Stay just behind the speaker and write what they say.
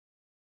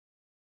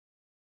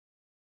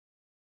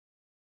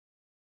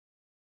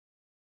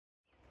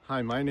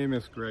Hi, my name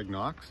is Greg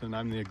Knox and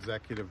I'm the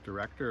Executive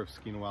Director of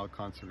Skeena Wild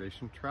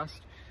Conservation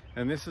Trust.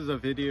 And this is a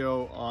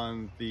video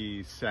on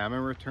the salmon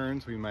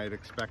returns we might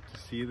expect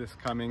to see this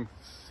coming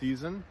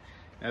season,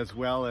 as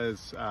well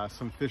as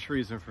some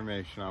fisheries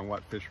information on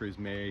what fisheries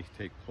may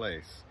take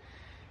place.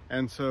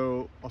 And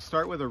so I'll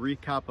start with a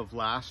recap of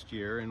last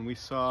year, and we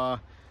saw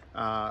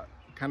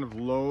kind of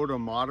low to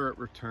moderate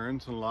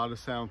returns in a lot of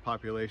salmon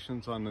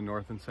populations on the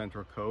north and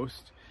central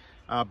coast,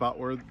 but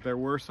there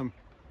were some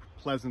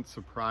pleasant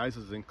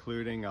surprises,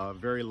 including a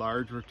very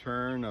large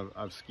return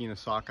of Skeena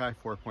sockeye,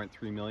 4.3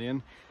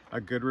 million,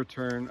 a good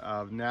return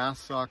of Nass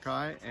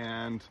sockeye,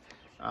 and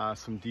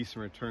some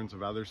decent returns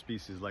of other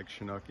species like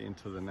Chinook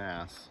into the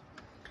Nass.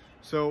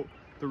 So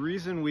the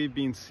reason we've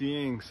been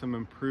seeing some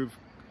improved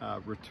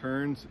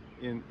returns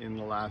in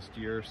the last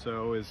year or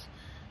so is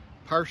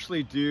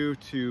partially due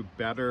to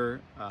better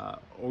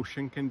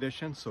ocean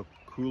conditions, so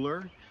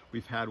cooler.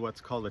 We've had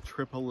what's called a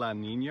triple La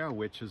Nina,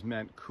 which has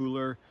meant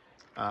cooler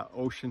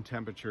ocean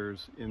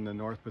temperatures in the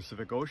North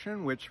Pacific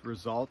Ocean, which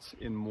results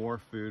in more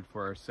food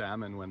for our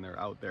salmon when they're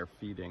out there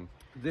feeding.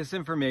 This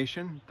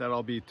information that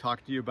I'll be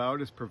talking to you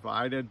about is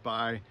provided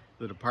by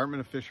the Department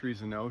of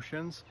Fisheries and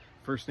Oceans,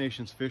 First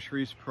Nations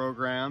fisheries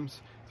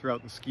programs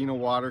throughout the Skeena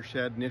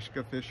watershed,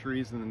 Nisga'a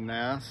Fisheries and the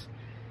Nass,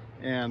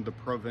 and the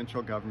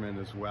provincial government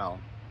as well.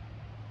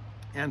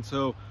 And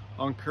so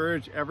I'll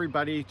encourage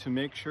everybody to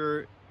make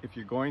sure, if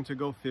you're going to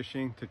go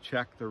fishing, to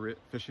check the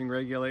fishing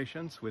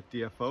regulations with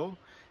DFO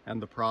and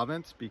the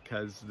province,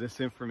 because this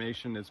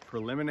information is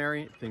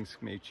preliminary, things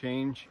may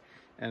change,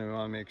 and we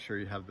want to make sure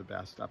you have the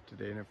best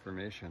up-to-date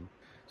information.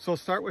 So I'll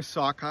start with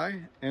sockeye,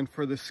 and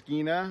for the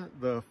Skeena,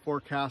 the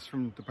forecast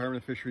from the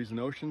Department of Fisheries and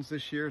Oceans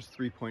this year is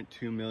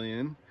 3.2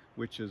 million,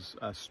 which is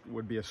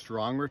would be a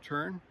strong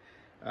return.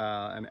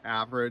 An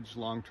average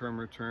long-term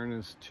return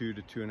is 2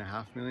 to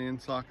 2.5 million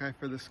sockeye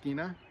for the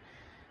Skeena.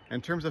 In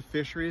terms of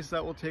fisheries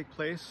that will take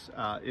place,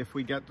 if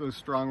we get those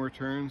strong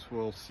returns,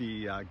 we'll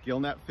see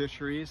gillnet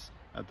fisheries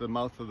at the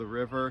mouth of the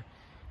river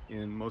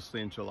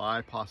mostly in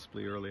July,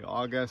 possibly early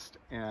August,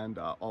 and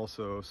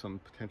also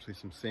potentially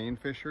some seine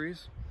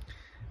fisheries.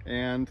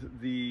 And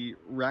the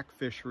wreck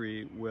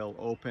fishery will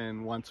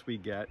open once we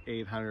get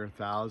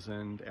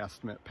 800,000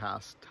 estimate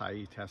past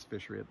Tyee test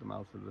fishery at the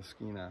mouth of the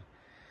Skeena.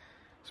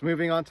 So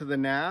moving on to the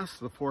Nass,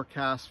 the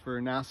forecast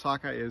for Nass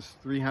sockeye is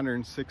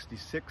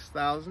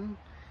 366,000.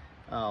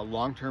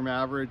 Long-term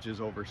average is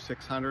over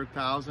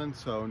 600,000,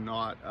 so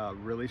not a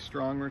really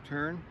strong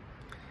return.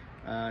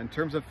 In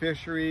terms of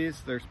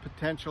fisheries, there's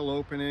potential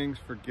openings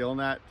for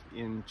gillnet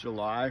in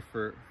July at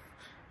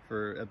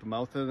the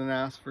mouth of the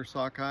Nass for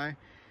sockeye,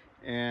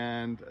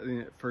 and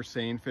for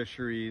seine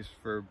fisheries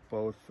for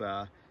both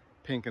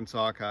pink and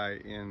sockeye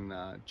in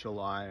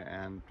July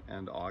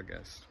and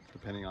August,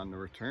 depending on the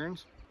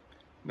returns.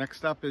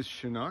 Next up is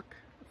Chinook.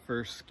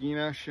 For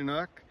Skeena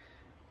Chinook,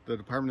 the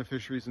Department of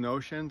Fisheries and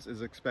Oceans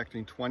is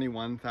expecting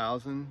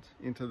 21,000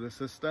 into the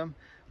system.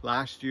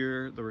 Last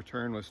year, the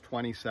return was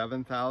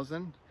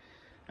 27,000,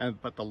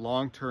 but the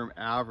long-term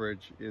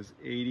average is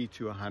 80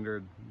 to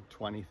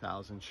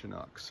 120,000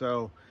 Chinook.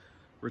 So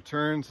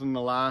returns in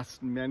the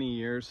last many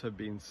years have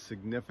been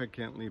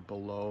significantly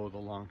below the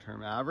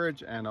long-term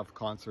average and of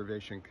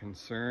conservation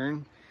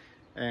concern.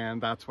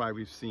 And that's why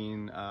we've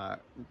seen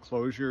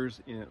closures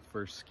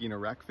for Skeena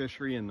wreck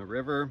fishery in the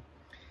river.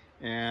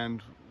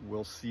 And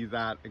we'll see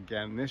that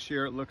again this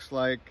year, it looks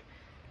like.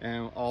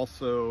 And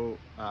also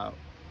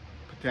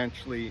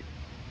potentially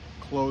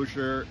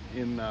closure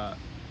in the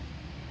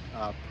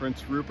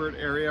Prince Rupert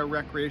area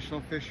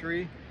recreational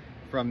fishery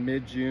from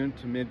mid-June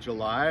to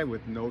mid-July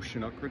with no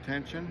Chinook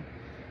retention,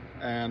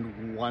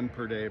 and one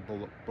per day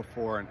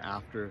before and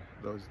after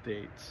those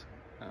dates.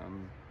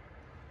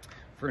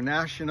 For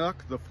Nass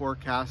Chinook, the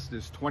forecast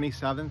is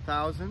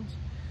 27,000.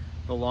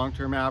 The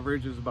long-term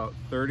average is about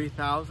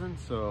 30,000,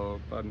 so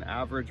about an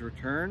average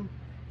return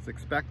is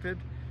expected.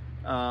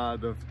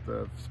 The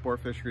sport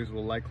fisheries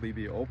will likely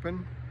be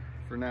open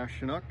for Nass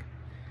Chinook.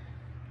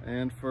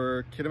 And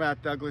for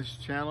Kitimat Douglas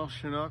Channel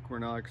Chinook, we're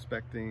not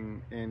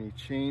expecting any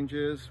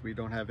changes. We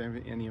don't have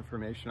any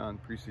information on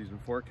preseason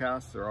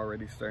forecasts. They're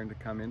already starting to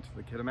come into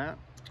the Kitimat.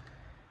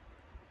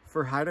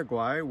 For Haida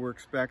Gwaii, we're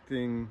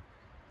expecting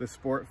the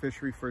sport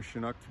fishery for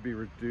Chinook to be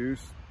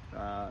reduced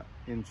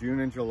in June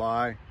and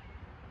July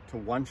to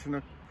 1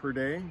 Chinook per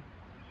day.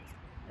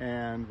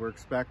 And we're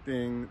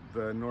expecting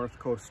the North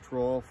Coast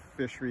Troll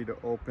fishery to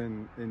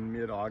open in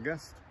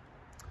mid-August.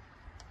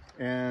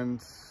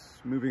 And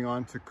moving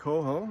on to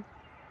coho,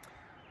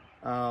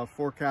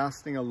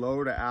 forecasting a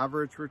low to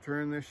average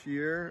return this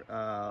year,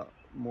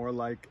 more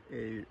like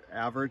a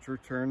average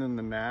return in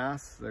the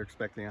Nass. They're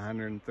expecting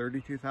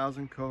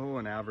 132,000 coho,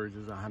 and average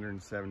is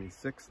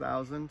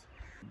 176,000.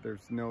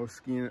 There's no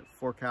Skeena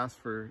forecast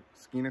for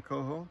Skeena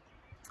coho.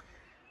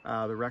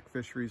 The wreck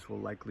fisheries will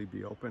likely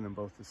be open in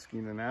both the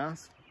Skeena and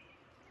Nass.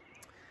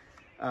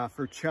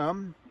 For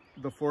chum,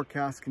 the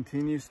forecast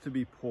continues to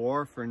be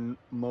poor for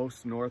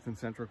most north and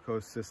central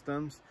coast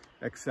systems,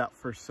 except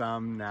for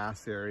some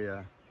Nass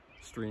area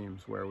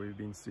streams where we've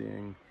been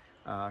seeing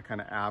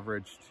kind of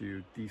average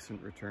to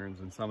decent returns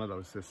in some of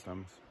those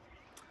systems.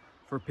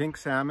 For pink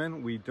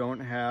salmon, we don't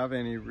have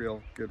any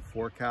real good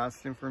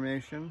forecast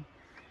information.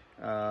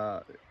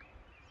 That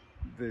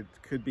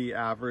could be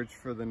average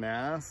for the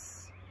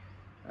NAS.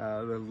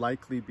 There'll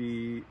likely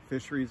be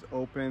fisheries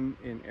open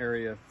in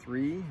area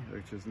 3,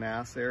 which is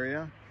NAS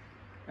area.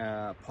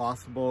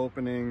 Possible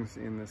openings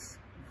in this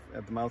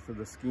at the mouth of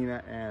the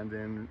Skeena and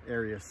in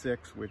area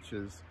 6, which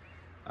is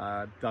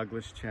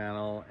Douglas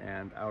Channel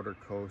and outer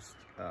coast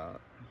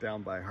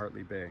down by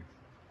Hartley Bay.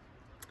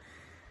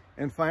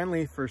 And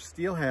finally, for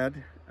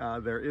steelhead,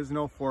 there is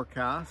no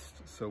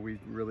forecast, so we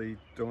really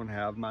don't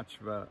have much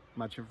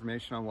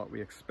information on what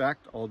we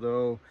expect,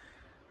 although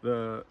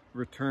the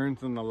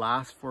returns in the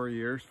last 4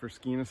 years for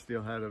Skeena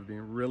steelhead have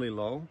been really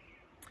low.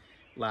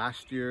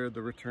 Last year,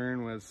 the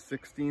return was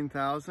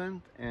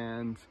 16,000,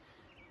 and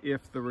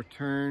if the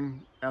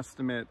return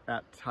estimate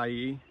at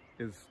Tyee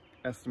is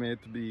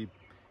estimated to be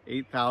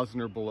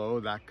 8,000 or below,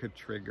 that could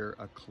trigger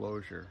a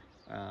closure.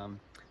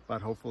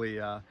 But hopefully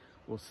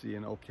we'll see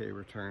an okay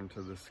return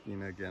to the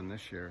Skeena again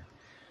this year.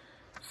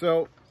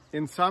 So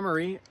in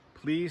summary,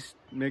 please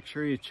make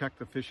sure you check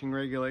the fishing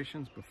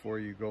regulations before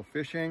you go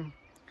fishing,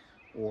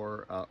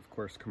 or of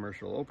course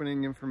commercial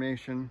opening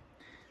information.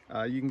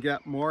 You can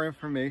get more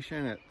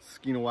information at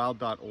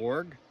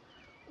skeenawild.org,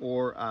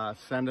 or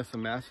send us a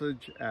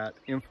message at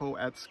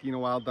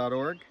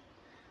info@skeenawild.org.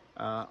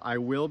 I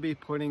will be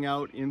putting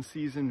out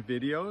in-season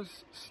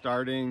videos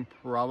starting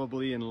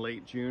probably in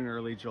late June,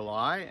 early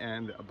July,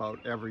 and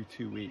about every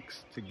 2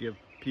 weeks to give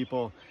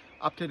people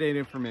up-to-date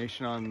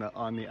information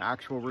on the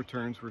actual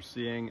returns we're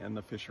seeing and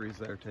the fisheries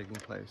that are taking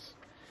place.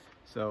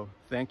 So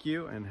thank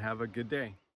you and have a good day.